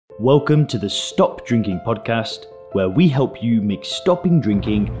Welcome to the Stop Drinking podcast, where we help you make stopping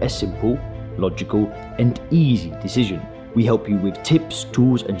drinking a simple, logical, and easy decision. We help you with tips,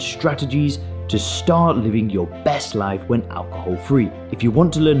 tools, and strategies to start living your best life when alcohol-free. If you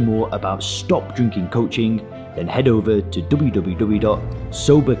want to learn more about stop drinking coaching, then head over to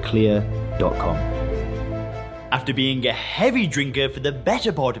www.soberclear.com. After being a heavy drinker for the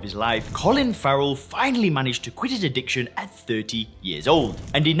better part of his life, Colin Farrell finally managed to quit his addiction at 30 years old,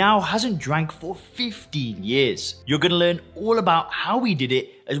 and he now hasn't drank for 15 years. You're going to learn all about how he did it,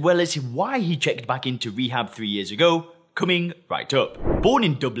 as well as why he checked back into rehab 3 years ago, coming right up. Born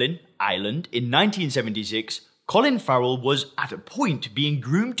in Dublin, Ireland in 1976, Colin Farrell was at a point being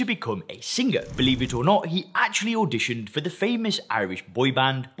groomed to become a singer. Believe it or not, he actually auditioned for the famous Irish boy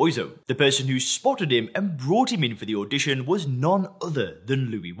band Boyzone. The person who spotted him and brought him in for the audition was none other than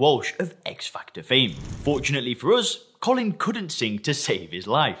Louis Walsh of X Factor fame. Fortunately for us, Colin couldn't sing to save his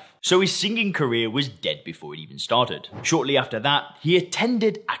life, so his singing career was dead before it even started. Shortly after that, he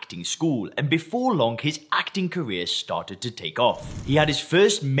attended acting school, and before long his acting career started to take off. He had his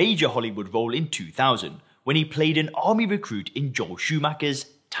first major Hollywood role in 2000, when he played an army recruit in Joel Schumacher's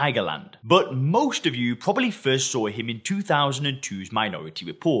Tigerland. But most of you probably first saw him in 2002's Minority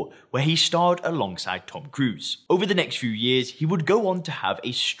Report, where he starred alongside Tom Cruise. Over the next few years, he would go on to have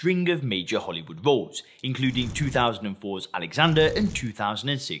a string of major Hollywood roles, including 2004's Alexander and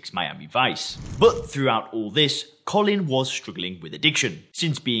 2006 Miami Vice. But throughout all this, Colin was struggling with addiction.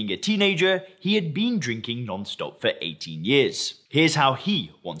 Since being a teenager, he had been drinking non-stop for 18 years. Here's how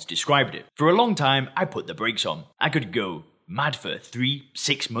he once described it. For a long time, I put the brakes on. I could go mad for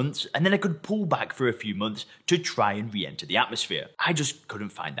 3-6 months, and then I could pull back for a few months to try and re-enter the atmosphere. I just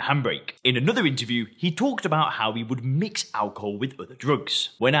couldn't find the handbrake. In another interview, he talked about how he would mix alcohol with other drugs.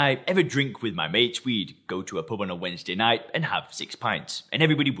 When I ever drink with my mates, we'd go to a pub on a Wednesday night and have 6 pints, and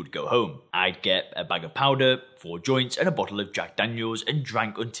everybody would go home. I'd get a bag of powder, 4 joints, and a bottle of Jack Daniels, and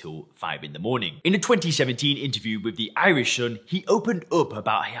drank until 5 in the morning. In a 2017 interview with the Irish Sun, he opened up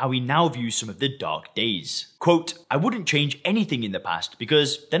about how he now views some of the dark days. Quote, "I wouldn't change anything in the past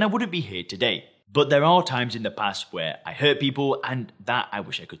because then I wouldn't be here today. But there are times in the past where I hurt people, and that I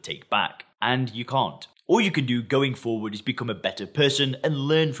wish I could take back. And you can't. All you can do going forward is become a better person and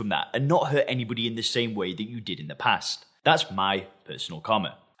learn from that and not hurt anybody in the same way that you did in the past. That's my personal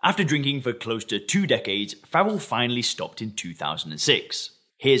karma." After drinking for close to 2 decades, Farrell finally stopped in 2006.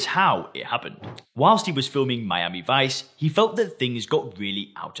 Here's how it happened. Whilst he was filming Miami Vice, he felt that things got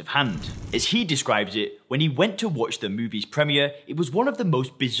really out of hand. As he describes it, when he went to watch the movie's premiere, it was one of the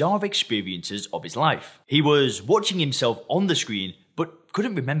most bizarre experiences of his life. He was watching himself on the screen, but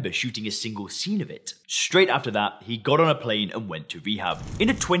couldn't remember shooting a single scene of it. Straight after that, he got on a plane and went to rehab. In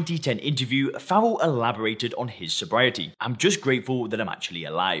a 2010 interview, Farrell elaborated on his sobriety. "I'm just grateful that I'm actually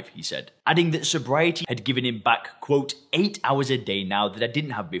alive," he said, adding that sobriety had given him back, quote, 8 hours a day now that I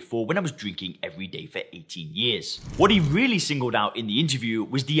didn't have before when I was drinking every day for 18 years. What he really singled out in the interview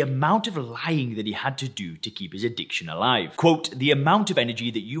was the amount of lying that he had to do to keep his addiction alive. Quote, "The amount of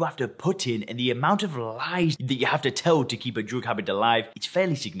energy that you have to put in and the amount of lies that you have to tell to keep a drug habit alive, it's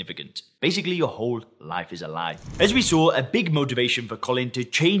fairly significant. Basically, your whole life is a lie." As we saw, a big motivation for Colin to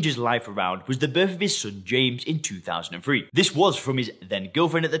change his life around was the birth of his son James in 2003. This was from his then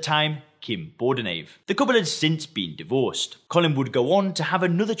girlfriend at the time, Kim Bordenave. The couple had since been divorced. Colin would go on to have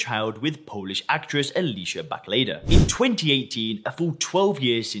another child with Polish actress Alicia Bakleda. In 2018, a full 12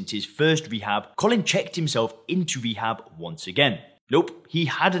 years since his first rehab, Colin checked himself into rehab once again. Nope, he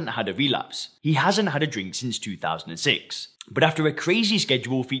hadn't had a relapse. He hasn't had a drink since 2006. But after a crazy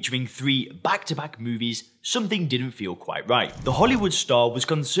schedule featuring 3 back-to-back movies, something didn't feel quite right. The Hollywood star was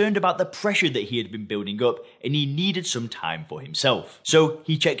concerned about the pressure that he had been building up, and he needed some time for himself. So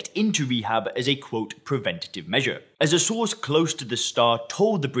he checked into rehab as a, quote, preventative measure. As a source close to the star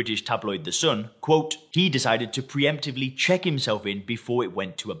told the British tabloid The Sun, quote, "He decided to preemptively check himself in before it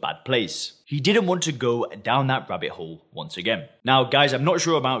went to a bad place. He didn't want to go down that rabbit hole once again." Now, guys, I'm not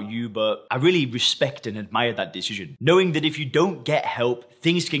sure about you, but I really respect and admire that decision. Knowing that if you don't get help,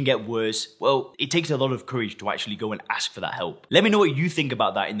 things can get worse, well, it takes a lot of courage to actually go and ask for that help. Let me know what you think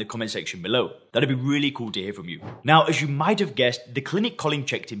about that in the comment section below. That'd be really cool to hear from you. Now, as you might have guessed, the clinic Colin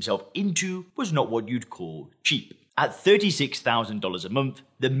checked himself into was not what you'd call cheap. At $36,000 a month,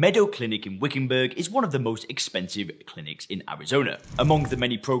 the Meadow Clinic in Wickenburg is one of the most expensive clinics in Arizona. Among the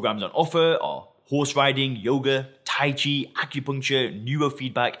many programs on offer are horse riding, yoga, tai chi, acupuncture,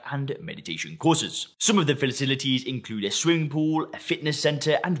 neurofeedback, and meditation courses. Some of the facilities include a swimming pool, a fitness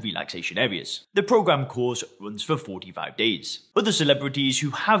center, and relaxation areas. The program course runs for 45 days. Other celebrities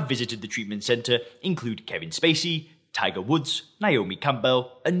who have visited the treatment center include Kevin Spacey, Tiger Woods, Naomi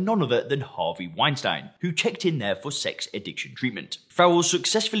Campbell, and none other than Harvey Weinstein, who checked in there for sex addiction treatment. Farrell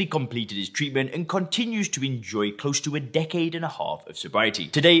successfully completed his treatment and continues to enjoy close to a decade and a half of sobriety.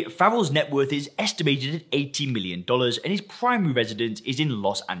 Today, Farrell's net worth is estimated at $80 million and his primary residence is in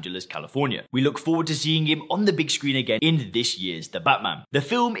Los Angeles, California. We look forward to seeing him on the big screen again in this year's The Batman. The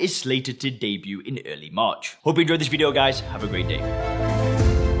film is slated to debut in early March. Hope you enjoyed this video, guys. Have a great day.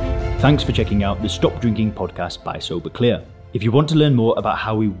 Thanks for checking out the Stop Drinking podcast by Sober Clear. If you want to learn more about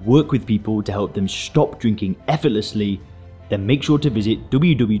how we work with people to help them stop drinking effortlessly, then make sure to visit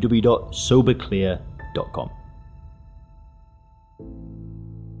www.soberclear.com.